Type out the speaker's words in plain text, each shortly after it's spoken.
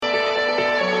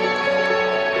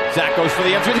Zach goes for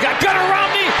the end zone. He's got Gunnar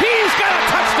Romney. He's got a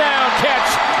touchdown catch.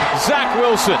 Zach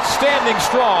Wilson standing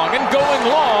strong and going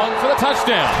long for the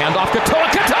touchdown. Hand off Katoa.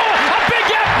 Katoa, a big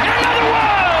hit, and another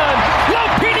one.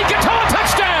 Lopini Katoa,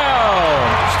 touchdown.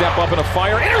 Step up in a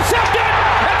fire. Intercepted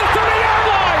at the 30-yard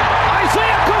line.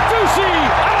 Isaiah Kaufusi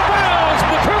out of bounds.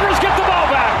 The Cougars get the ball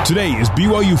back. Today is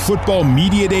BYU Football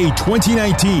Media Day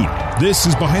 2019. This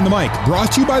is Behind the Mic,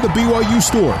 brought to you by the BYU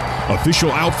Store,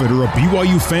 official outfitter of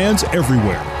BYU fans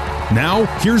everywhere. Now,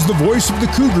 here's the voice of the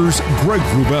Cougars, Greg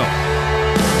Wrubell.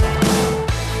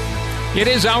 It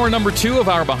is hour number 2 of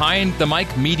our Behind the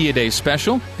Mic Media Day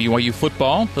special. BYU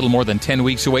football, a little more than 10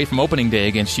 weeks away from opening day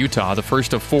against Utah, the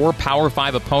first of 4 Power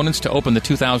 5 opponents to open the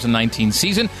 2019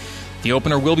 season. The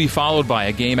opener will be followed by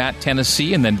a game at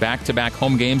Tennessee and then back-to-back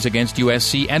home games against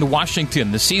USC and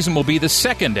Washington. The season will be the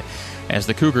second as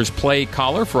the Cougars play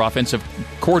caller for offensive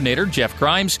coordinator Jeff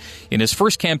Grimes. In his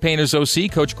first campaign as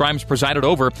OC, Coach Grimes presided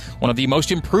over one of the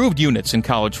most improved units in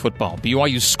college football.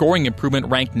 BYU's scoring improvement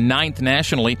ranked 9th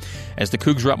nationally as the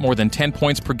Cougs were up more than 10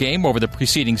 points per game over the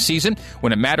preceding season.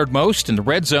 When it mattered most in the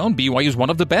red zone, BYU is one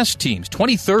of the best teams,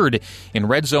 23rd in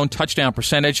red zone touchdown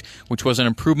percentage, which was an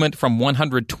improvement from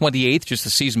 128th just the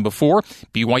season before.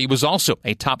 BYU was also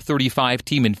a top 35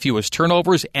 team in fewest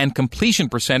turnovers and completion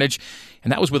percentage,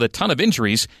 and that was with a ton of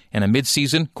injuries and a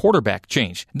midseason quarterback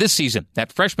change. This season,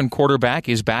 that freshman quarterback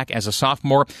is back as a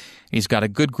sophomore. He's got a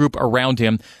good group around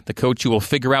him. The coach who will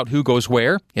figure out who goes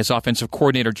where is offensive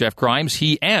coordinator Jeff Grimes.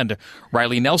 He and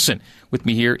Riley Nelson with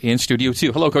me here in Studio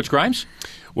 2. Hello, Coach Grimes.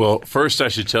 Well, first I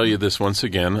should tell you this once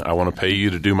again. I want to pay you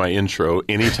to do my intro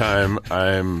anytime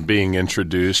I'm being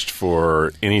introduced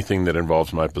for anything that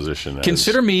involves my position.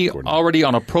 Consider me already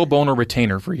on a pro bono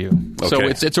retainer for you. Okay. So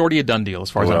it's already a done deal as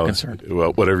far as I'm concerned.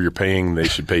 Well, whatever you're paying, they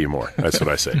should pay you more. That's what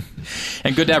I say.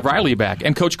 And good to have Riley back.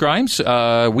 And Coach Grimes,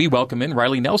 we welcome in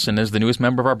Riley Nelson as the newest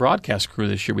member of our broadcast crew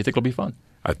this year. We think it'll be fun.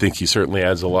 I think he certainly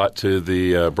adds a lot to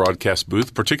the broadcast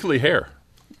booth, particularly hair.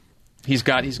 He's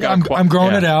got. I'm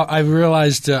growing it out. I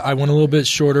realized I went a little bit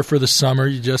shorter for the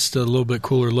summer, just a little bit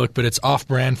cooler look, but it's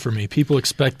off-brand for me. People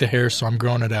expect the hair, so I'm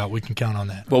growing it out. We can count on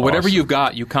that. Well, whatever you've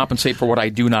got, you compensate for what I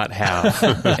do not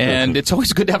have. And it's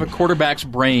always good to have a quarterback's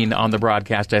brain on the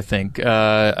broadcast, I think.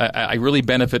 I really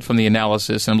benefit from the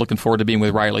analysis, and I'm looking forward to being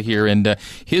with Riley here and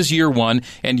his year 1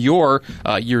 and your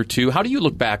year 2. How do you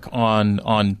look back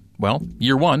on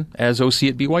year 1 as OC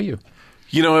at BYU?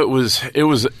 You know, it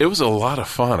was a lot of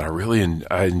fun.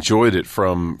 I enjoyed it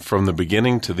from the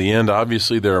beginning to the end.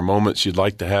 Obviously, there are moments you'd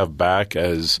like to have back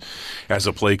as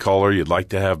a play caller. You'd like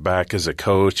to have back as a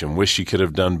coach, and wish you could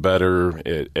have done better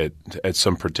at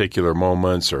some particular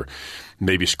moments, or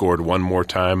maybe scored one more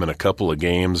time in a couple of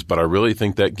games. But I really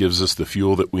think that gives us the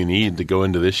fuel that we need to go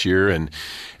into this year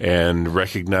and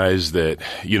recognize that,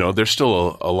 you know, there's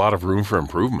still a lot of room for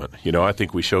improvement. You know, I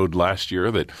think we showed last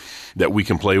year that we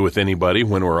can play with anybody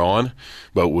when we're on,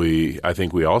 but I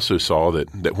think we also saw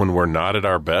that when we're not at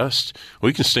our best,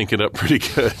 we can stink it up pretty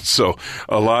good. So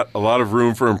a lot of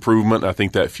room for improvement. I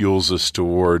think that fuels us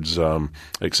towards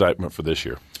excitement for this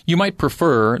year. You might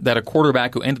prefer that a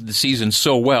quarterback who ended the season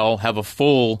so well have a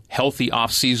full, healthy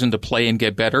offseason to play and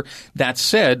get better. That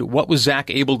said, what was Zach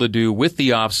able to do with the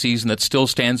offseason that still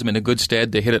stands him in a good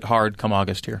stead to hit it hard come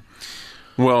August here?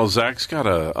 Well, Zach's got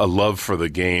a love for the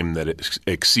game that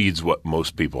exceeds what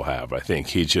most people have. I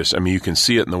think you can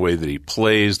see it in the way that he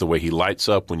plays, the way he lights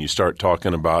up when you start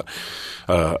talking about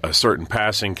a certain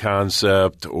passing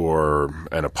concept or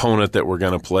an opponent that we're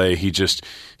going to play.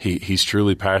 He's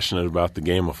truly passionate about the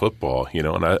game of football, you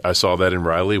know. And I saw that in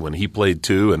Riley when he played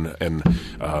too, and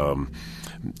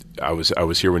I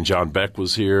was here when John Beck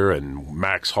was here and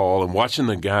Max Hall, and watching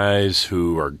the guys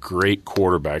who are great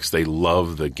quarterbacks. They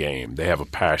love the game. They have a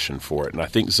passion for it. And I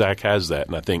think Zach has that.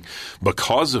 And I think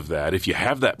because of that, if you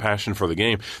have that passion for the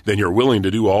game, then you're willing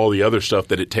to do all the other stuff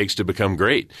that it takes to become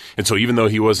great. And so even though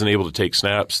he wasn't able to take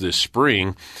snaps this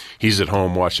spring, he's at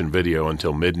home watching video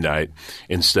until midnight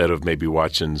instead of maybe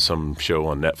watching some show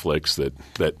on Netflix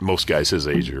that most guys his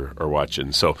age are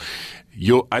watching. So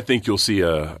I think you'll see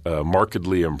a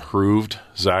markedly improved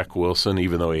Zach Wilson,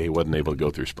 even though he wasn't able to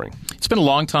go through spring. It's been a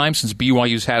long time since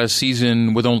BYU's had a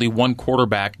season with only one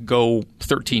quarterback go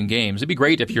 13 games. It'd be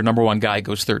great if your number one guy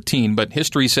goes 13, but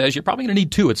history says you're probably going to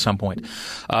need 2 at some point.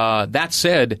 That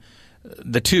said,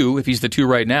 the 2, if he's the 2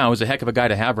 right now, is a heck of a guy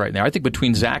to have right now. I think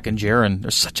between Zach and Jaron,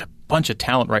 there's such a bunch of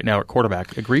talent right now at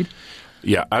quarterback. Agreed?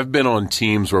 Yeah, I've been on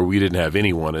teams where we didn't have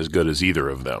anyone as good as either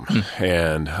of them,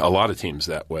 and a lot of teams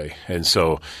that way. And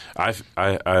so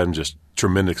I'm just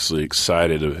tremendously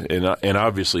excited, and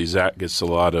obviously Zach gets a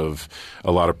lot of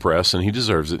press, and he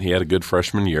deserves it. He had a good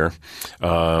freshman year.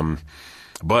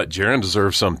 But Jaron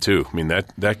deserves some too. I mean,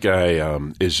 that guy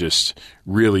is just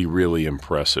really, really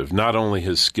impressive. Not only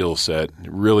his skill set,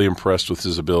 really impressed with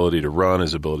his ability to run,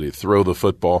 his ability to throw the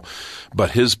football,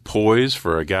 but his poise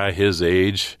for a guy his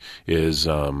age is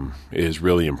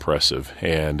really impressive.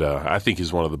 And I think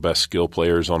he's one of the best skill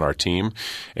players on our team.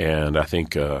 And I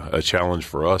think a challenge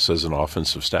for us as an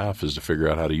offensive staff is to figure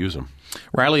out how to use him.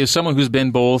 Riley is someone who's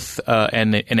been both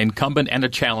an incumbent and a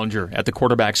challenger at the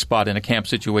quarterback spot in a camp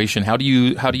situation. How do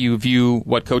you view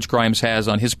what Coach Grimes has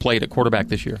on his plate at quarterback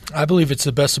this year? I believe it's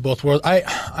the best of both worlds.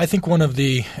 I think one of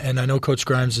the, and I know Coach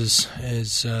Grimes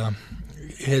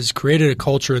has created a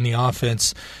culture in the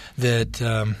offense that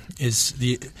is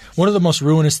one of the most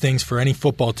ruinous things for any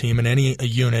football team and any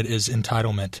unit is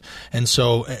entitlement. And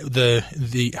so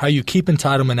the how you keep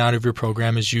entitlement out of your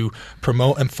program is you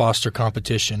promote and foster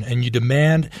competition, and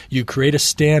you create a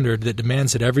standard that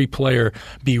demands that every player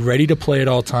be ready to play at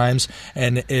all times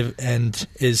and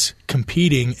is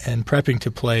competing and prepping to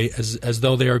play as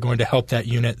though they are going to help that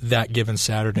unit that given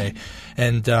Saturday.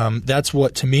 And that's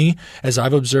what, to me, as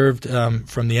I've observed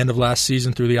from the end of last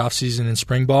season through the offseason and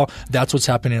spring ball, that's what's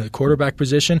happening at the quarterback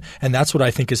position, and that's what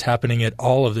I think is happening at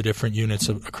all of the different units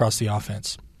across the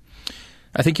offense.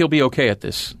 I think he'll be okay at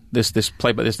this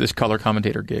color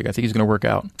commentator gig. I think he's going to work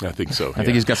out. I think so. I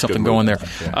think he's got something going there.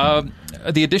 Yeah.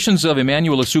 The additions of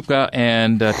Emmanuel Asuka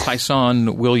and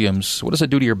Tyson Williams, what does that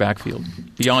do to your backfield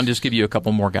beyond just give you a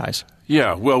couple more guys?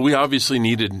 Yeah, well, we obviously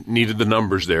needed the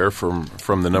numbers there from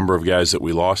the number of guys that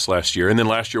we lost last year. And then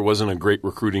last year wasn't a great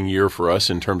recruiting year for us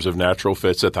in terms of natural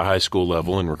fits at the high school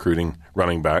level and recruiting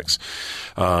running backs.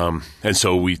 And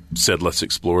so we said, let's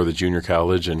explore the junior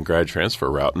college and grad transfer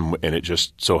route. And it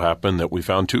just so happened that we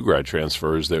found 2 grad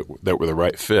transfers that were the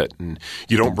right fit. And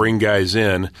you don't bring guys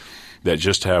in that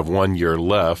just have 1 year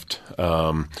left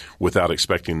without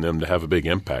expecting them to have a big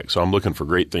impact. So I'm looking for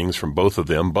great things from both of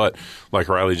them. But like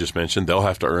Riley just mentioned, they'll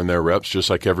have to earn their reps just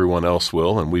like everyone else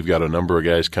will. And we've got a number of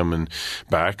guys coming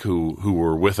back who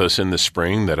were with us in the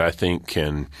spring that I think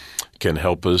can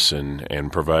help us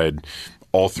and provide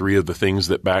all 3 of the things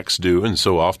that backs do. And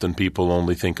so often people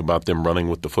only think about them running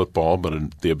with the football,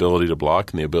 but the ability to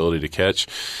block and the ability to catch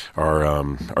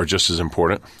are just as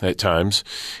important at times.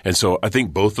 And so I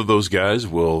think both of those guys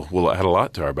will add a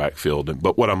lot to our backfield.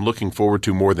 But what I'm looking forward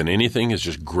to more than anything is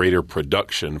just greater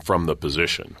production from the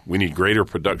position. We need greater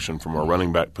production from our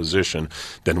running back position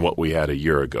than what we had a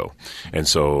year ago. And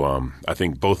so I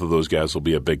think both of those guys will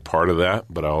be a big part of that,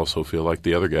 but I also feel like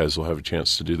the other guys will have a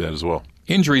chance to do that as well.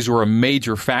 Injuries were a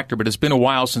major factor, but it's been a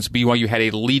while since BYU had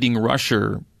a leading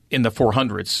rusher in the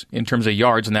 400s in terms of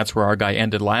yards, and that's where our guy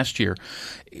ended last year.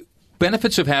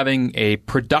 Benefits of having a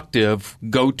productive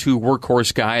go-to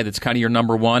workhorse guy that's kind of your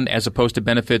number one, as opposed to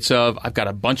benefits of, I've got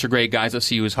a bunch of great guys, let's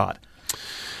see who's hot.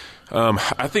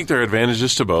 I think there are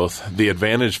advantages to both. The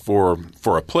advantage for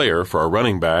a player, for a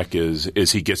running back, is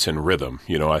he gets in rhythm.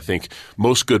 You know, I think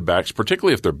most good backs,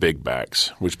 particularly if they're big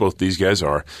backs, which both these guys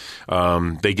are,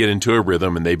 they get into a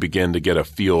rhythm and they begin to get a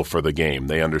feel for the game.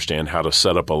 They understand how to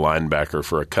set up a linebacker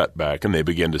for a cutback, and they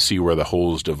begin to see where the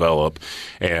holes develop.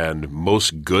 And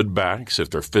most good backs, if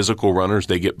they're physical runners,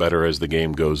 they get better as the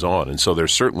game goes on. And so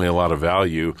there's certainly a lot of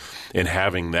value in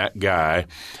having that guy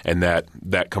and that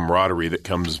camaraderie that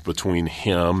comes between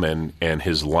him and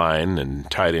his line and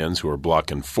tight ends who are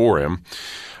blocking for him.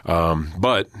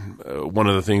 But one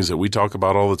of the things that we talk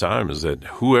about all the time is that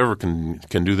whoever can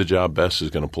do the job best is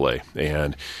going to play.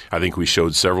 And I think we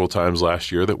showed several times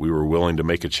last year that we were willing to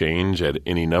make a change at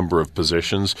any number of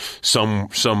positions.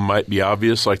 Some might be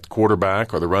obvious, like the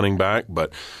quarterback or the running back,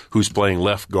 but who's playing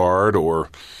left guard or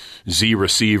Z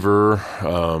receiver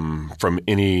from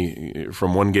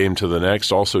one game to the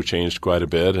next also changed quite a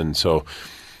bit. And so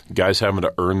guys having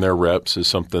to earn their reps is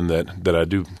something that I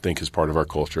do think is part of our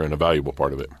culture and a valuable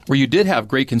part of it. Where you did have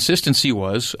great consistency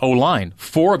was O-line.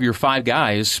 4 of your 5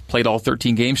 guys played all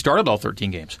 13 games, started all 13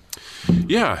 games.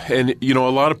 Yeah, and a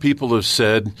lot of people have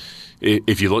said,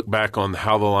 if you look back on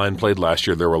how the line played last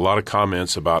year, there were a lot of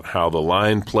comments about how the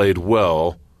line played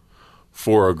well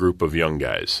for a group of young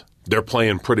guys. They're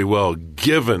playing pretty well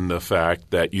given the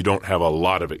fact that you don't have a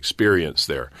lot of experience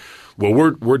there. Well,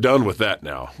 we're done with that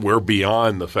now. We're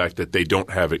beyond the fact that they don't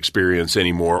have experience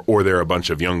anymore or they're a bunch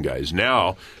of young guys.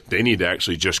 Now they need to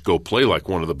actually just go play like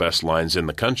one of the best lines in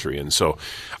the country. And so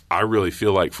I really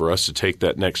feel like for us to take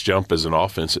that next jump as an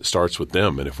offense, it starts with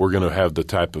them. And if we're going to have the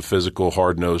type of physical,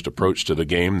 hard-nosed approach to the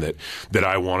game that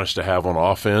I want us to have on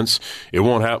offense, it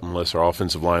won't happen unless our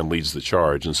offensive line leads the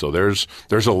charge. And so there's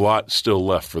a lot still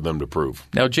left for them to prove.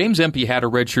 Now, James Empey had a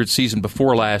redshirt season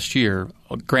before last year.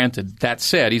 Granted, that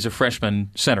said, he's a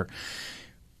freshman center.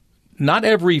 not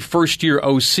every first-year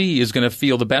OC is going to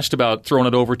feel the best about throwing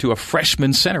it over to a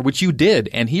freshman center, which you did,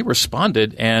 and he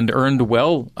responded and earned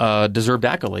well-deserved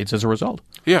accolades as a result.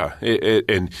 Yeah,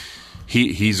 and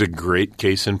he's a great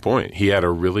case in point. He had a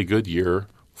really good year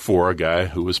for a guy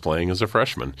who was playing as a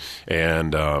freshman.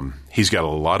 And he's got a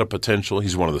lot of potential.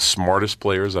 He's one of the smartest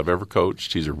players I've ever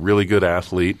coached. He's a really good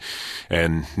athlete.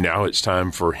 And now it's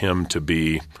time for him to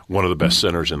be one of the best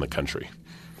centers in the country.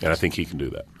 And I think he can do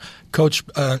that. Coach,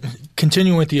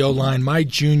 continuing with the O-line, my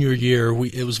junior year,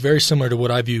 it was very similar to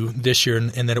what I view this year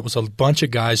in that it was a bunch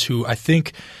of guys who I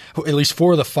think at least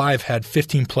 4 of the 5 had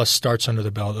 15-plus starts under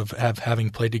the belt of having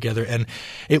played together. And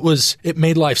it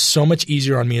made life so much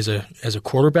easier on me as a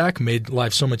quarterback, made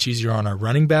life so much easier on our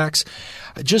running backs.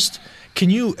 Can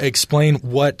you explain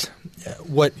what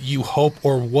you hope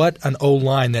or what an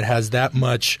O-line that has that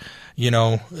much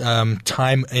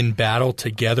time in battle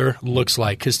together looks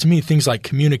like? Because to me, things like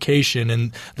communication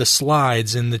and the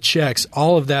slides and the checks,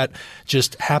 all of that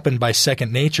just happened by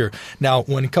second nature. Now,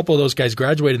 when a couple of those guys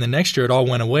graduated the next year, it all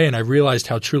went away, and I realized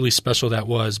how truly special that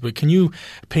was. But can you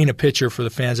paint a picture for the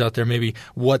fans out there, maybe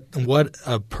what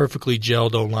a perfectly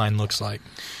gelled O-line looks like?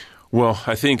 Well,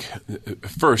 I think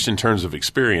first, in terms of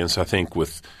experience, I think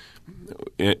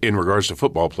in regards to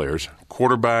football players,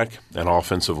 quarterback and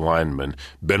offensive linemen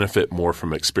benefit more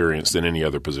from experience than any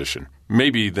other position,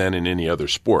 maybe than in any other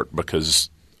sport, because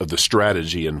of the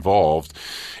strategy involved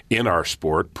in our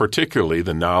sport, particularly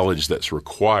the knowledge that's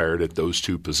required at those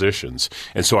two positions.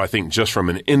 And so I think just from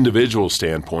an individual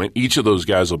standpoint, each of those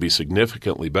guys will be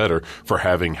significantly better for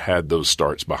having had those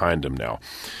starts behind them now.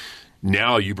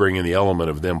 Now you bring in the element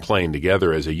of them playing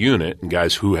together as a unit and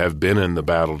guys who have been in the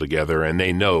battle together, and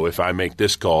they know if I make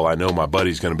this call, I know my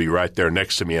buddy's going to be right there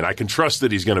next to me, and I can trust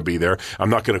that he's going to be there.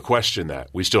 I'm not going to question that.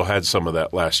 We still had some of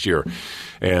that last year.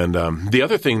 And the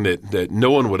other thing that no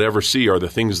one would ever see are the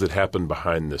things that happen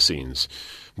behind the scenes.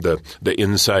 The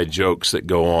inside jokes that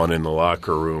go on in the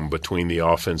locker room between the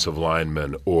offensive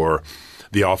linemen, or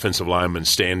the offensive linemen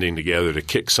standing together to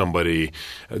kick somebody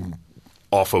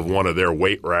off of one of their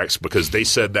weight racks because they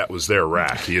said that was their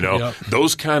rack, Yep.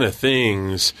 Those kind of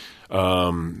things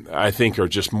I think are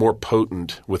just more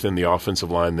potent within the offensive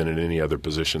line than in any other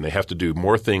position. They have to do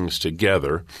more things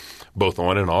together, both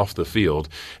on and off the field.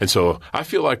 And so I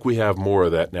feel like we have more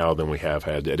of that now than we have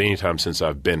had at any time since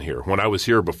I've been here. When I was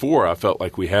here before, I felt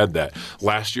like we had that.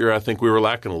 Last year, I think we were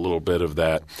lacking a little bit of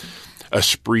that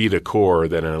esprit de corps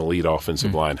that an elite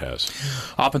offensive line has.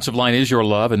 Offensive line is your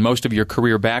love and most of your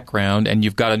career background, and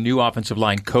you've got a new offensive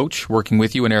line coach working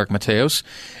with you in Eric Mateos.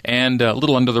 And a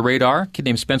little under the radar, a kid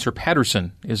named Spencer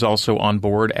Patterson is also on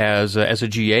board as a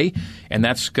GA, and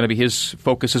that's going to be his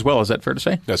focus as well. Is that fair to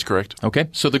say? That's correct. Okay.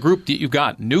 So the group that you've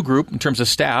got, new group in terms of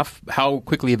staff, how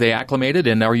quickly have they acclimated,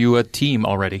 and are you a team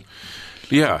already?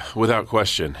 Yeah, without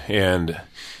question. And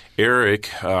Eric,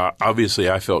 obviously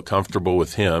I felt comfortable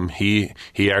with him. He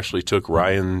actually took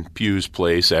Ryan Pugh's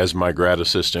place as my grad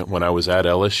assistant when I was at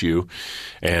LSU.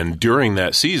 And during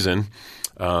that season,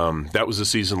 that was the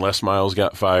season Les Miles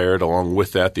got fired. Along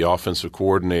with that, the offensive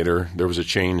coordinator, there was a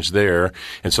change there.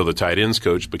 And so the tight ends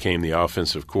coach became the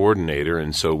offensive coordinator.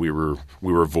 And so we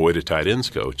were void a tight ends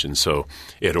coach. And so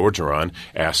Ed Orgeron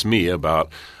asked me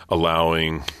about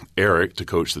allowing Eric to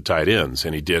coach the tight ends,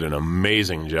 and he did an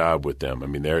amazing job with them. I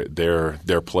mean,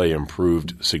 their play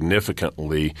improved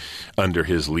significantly under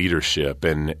his leadership,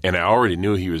 and I already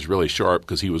knew he was really sharp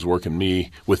because he was working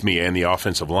with me and the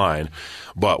offensive line.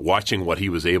 But watching what he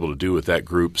was able to do with that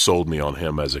group sold me on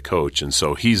him as a coach, and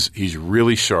so he's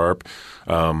really sharp.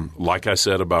 Like I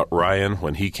said about Ryan,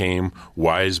 when he came,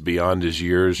 wise beyond his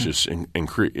years, just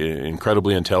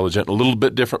incredibly intelligent, a little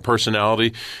bit different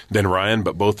personality than Ryan,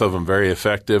 but both of them very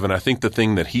effective. And I think the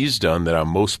thing that he's done that I'm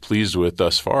most pleased with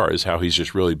thus far is how he's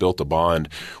just really built a bond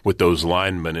with those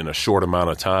linemen in a short amount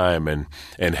of time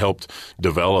and helped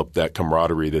develop that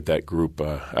camaraderie that group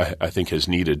I think has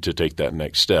needed to take that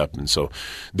next step. And so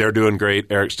they're doing great.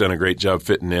 Eric's done a great job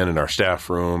fitting in our staff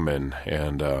room, and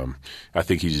I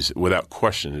think he's, without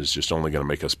question, is just only going to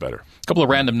make us better. A couple of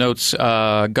random notes.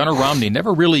 Gunnar Romney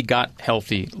never really got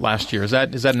healthy last year. Is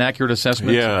that an accurate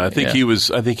assessment? Yeah, I think he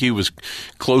was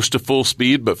close to full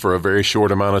speed, but for a very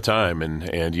short amount of time.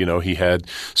 And he had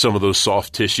some of those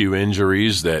soft tissue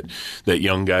injuries that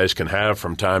young guys can have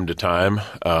from time to time.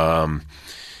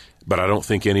 But I don't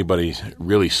think anybody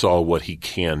really saw what he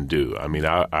can do. I mean,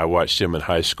 I watched him in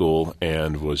high school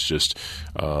and was just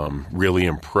really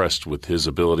impressed with his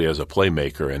ability as a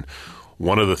playmaker. And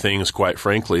one of the things, quite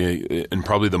frankly, and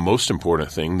probably the most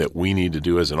important thing that we need to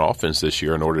do as an offense this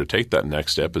year in order to take that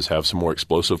next step is have some more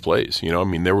explosive plays.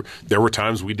 There were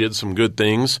times we did some good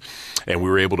things, and we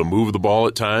were able to move the ball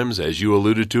at times, as you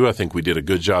alluded to. I think we did a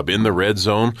good job in the red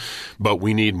zone, but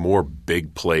we need more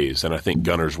big plays, and I think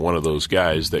Gunner's one of those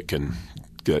guys that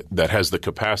has the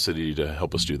capacity to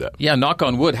help us do that. Yeah, knock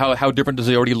on wood. How different does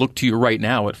he already look to you right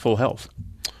now at full health?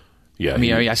 Yeah,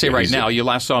 I say right now. You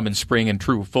last saw him in spring in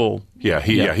true full.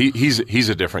 He's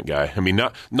a different guy. I mean,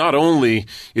 not only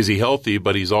is he healthy,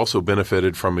 but he's also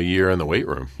benefited from a year in the weight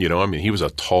room. He was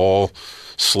a tall,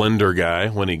 slender guy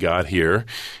when he got here,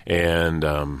 and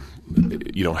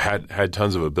had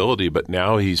tons of ability, but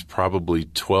now he's probably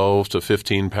 12 to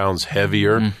 15 pounds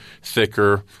heavier,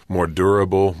 thicker, more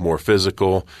durable, more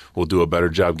physical. Will do a better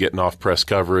job getting off press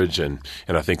coverage, and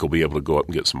I think he'll be able to go up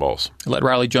and get some balls. Let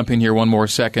Riley jump in here one more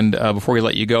second before we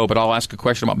let you go, but I'll ask a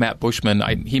question about Matt Bushman.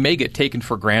 He may get taken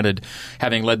for granted,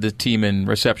 having led the team in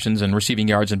receptions and receiving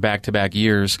yards in back-to-back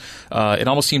years. It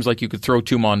almost seems like you could throw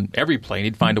to him on every play, and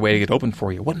he'd find a way to get open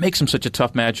for you. What makes him such a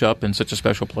tough matchup and such a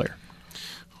special player?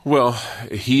 Well,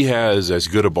 he has as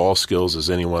good a ball skills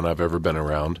as anyone I've ever been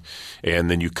around,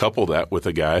 and then you couple that with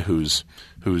a guy who's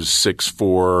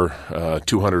 6'4",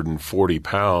 240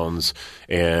 pounds,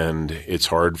 and it's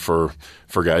hard for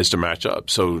guys to match up.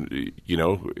 So,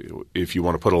 if you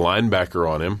want to put a linebacker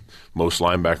on him, most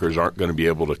linebackers aren't going to be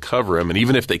able to cover him. And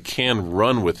even if they can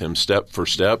run with him step for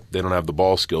step, they don't have the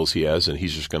ball skills he has, and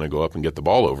he's just going to go up and get the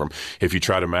ball over him. If you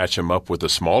try to match him up with a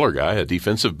smaller guy, a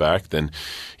defensive back, then,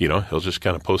 he'll just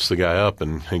kind of post the guy up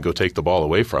and go take the ball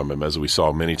away from him, as we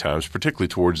saw many times, particularly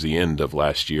towards the end of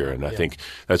last year. And I think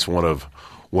that's one of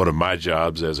my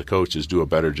jobs as a coach is do a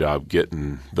better job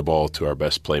getting the ball to our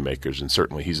best playmakers, and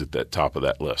certainly he's at the top of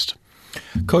that list.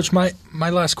 Coach, my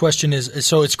last question is,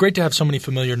 so it's great to have so many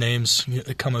familiar names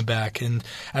coming back, and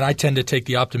I tend to take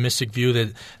the optimistic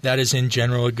view that is in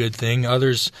general a good thing.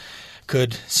 Others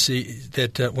could see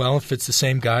that, if it's the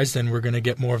same guys, then we're going to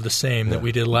get more of the same that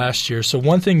we did last year. So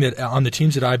one thing that on the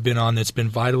teams that I've been on that's been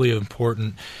vitally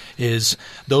important is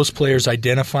those players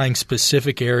identifying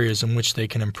specific areas in which they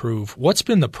can improve. What's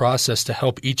been the process to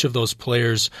help each of those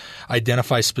players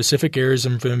identify specific areas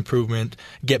of improvement,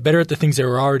 get better at the things they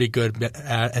were already good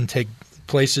at, and take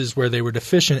places where they were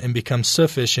deficient and become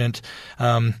sufficient,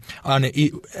 and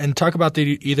talk about that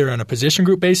either on a position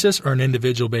group basis or an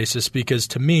individual basis, because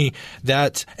to me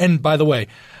that, and by the way,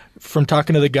 from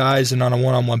talking to the guys and on a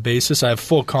one-on-one basis, I have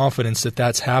full confidence that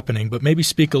that's happening, but maybe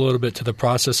speak a little bit to the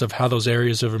process of how those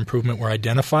areas of improvement were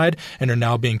identified and are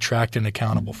now being tracked and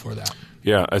accountable for that.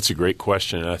 Yeah, that's a great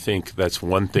question. And I think that's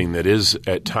one thing that is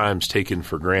at times taken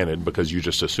for granted, because you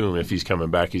just assume if he's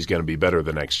coming back, he's going to be better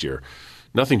the next year.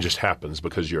 Nothing just happens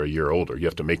because you're a year older. You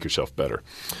have to make yourself better.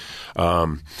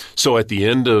 So at the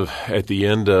end of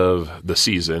the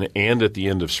season and at the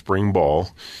end of spring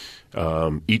ball,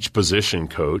 each position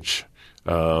coach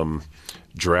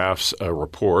drafts a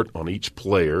report on each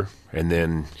player, and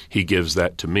then he gives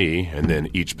that to me, and then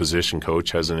each position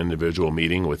coach has an individual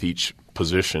meeting with each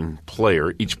position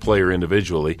player, each player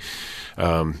individually,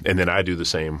 and then I do the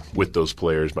same with those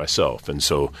players myself. And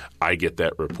so I get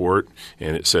that report,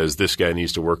 and it says this guy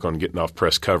needs to work on getting off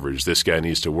press coverage. This guy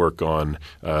needs to work on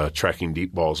tracking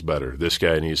deep balls better. This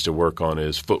guy needs to work on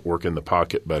his footwork in the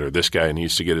pocket better. This guy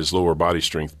needs to get his lower body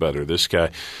strength better. This guy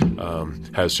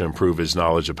has to improve his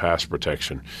knowledge of pass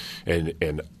protection.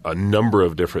 And a number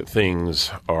of different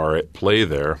things are at play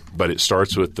there, but it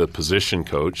starts with the position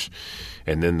coach,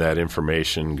 and then that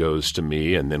information goes to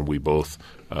me, and then we both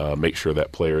make sure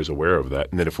that player is aware of that.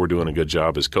 And then if we're doing a good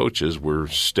job as coaches, we're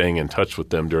staying in touch with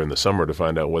them during the summer to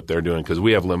find out what they're doing, because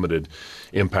we have limited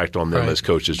impact on them as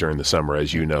coaches during the summer,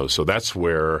 as you know. So that's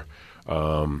where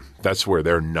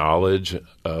their knowledge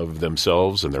of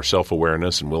themselves and their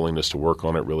self-awareness and willingness to work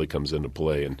on it really comes into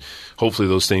play. And hopefully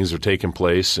those things are taking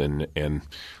place. And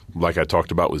like I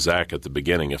talked about with Zach at the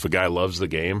beginning, if a guy loves the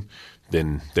game,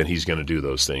 then he's going to do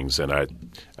those things. And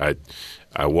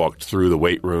I walked through the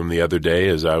weight room the other day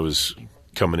as I was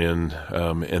coming in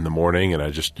the morning,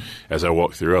 and as I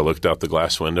walked through, I looked out the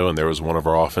glass window, and there was one of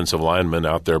our offensive linemen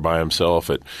out there by himself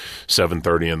at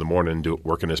 7:30 in the morning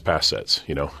working his pass sets,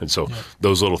 And so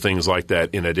those little things like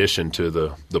that, in addition to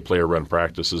the player run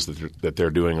practices that they're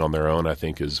doing on their own, I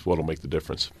think is what will make the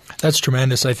difference. That's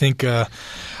tremendous. I think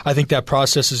that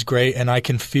process is great, and I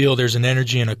can feel there's an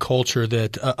energy and a culture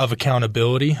that of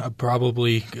accountability. I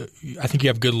think you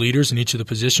have good leaders in each of the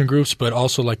position groups, but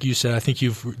also, like you said, I think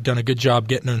you've done a good job job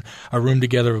getting a room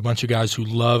together of a bunch of guys who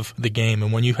love the game.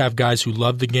 And when you have guys who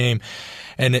love the game,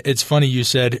 and it's funny you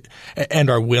said, and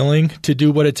are willing to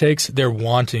do what it takes, they're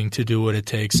wanting to do what it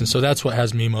takes. And so that's what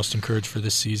has me most encouraged for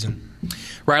this season.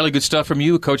 Riley, good stuff from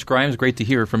you. Coach Grimes, great to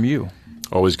hear from you.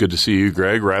 Always good to see you,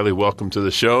 Greg. Riley, welcome to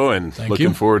the show, and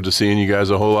looking forward to seeing you guys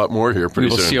a whole lot more here pretty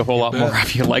soon. We'll see a whole lot more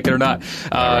if you like it or not.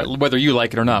 Right. Whether you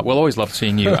like it or not, we'll always love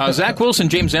seeing you. Zach Wilson,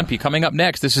 James Empey, coming up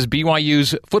next. This is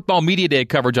BYU's Football Media Day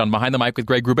coverage on Behind the Mic with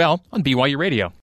Greg Wrubell on BYU Radio.